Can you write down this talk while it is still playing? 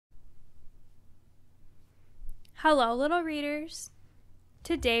Hello, little readers.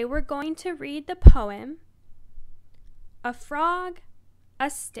 Today we're going to read the poem A Frog, a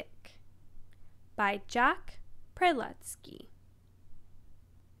Stick by Jack Prelutsky.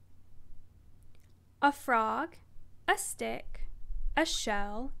 A frog, a stick, a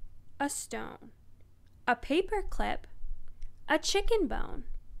shell, a stone, a paper clip, a chicken bone,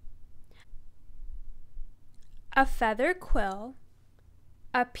 a feather quill,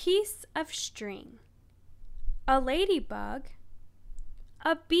 a piece of string, a ladybug,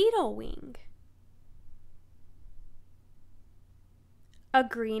 a beetle wing, a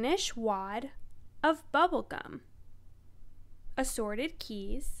greenish wad of bubble gum, assorted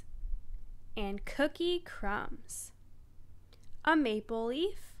keys, and cookie crumbs, a maple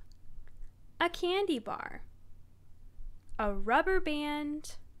leaf, a candy bar, a rubber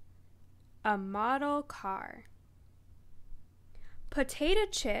band, a model car, potato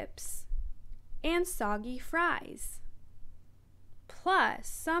chips, and soggy fries, plus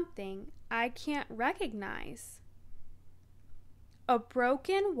something I can't recognize, a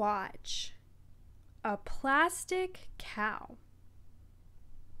broken watch, a plastic cow.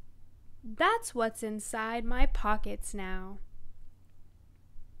 That's what's inside my pockets now.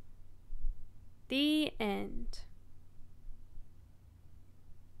 The end.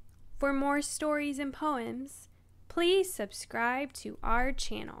 For more stories and poems, please subscribe to our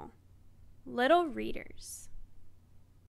channel, Little Readers.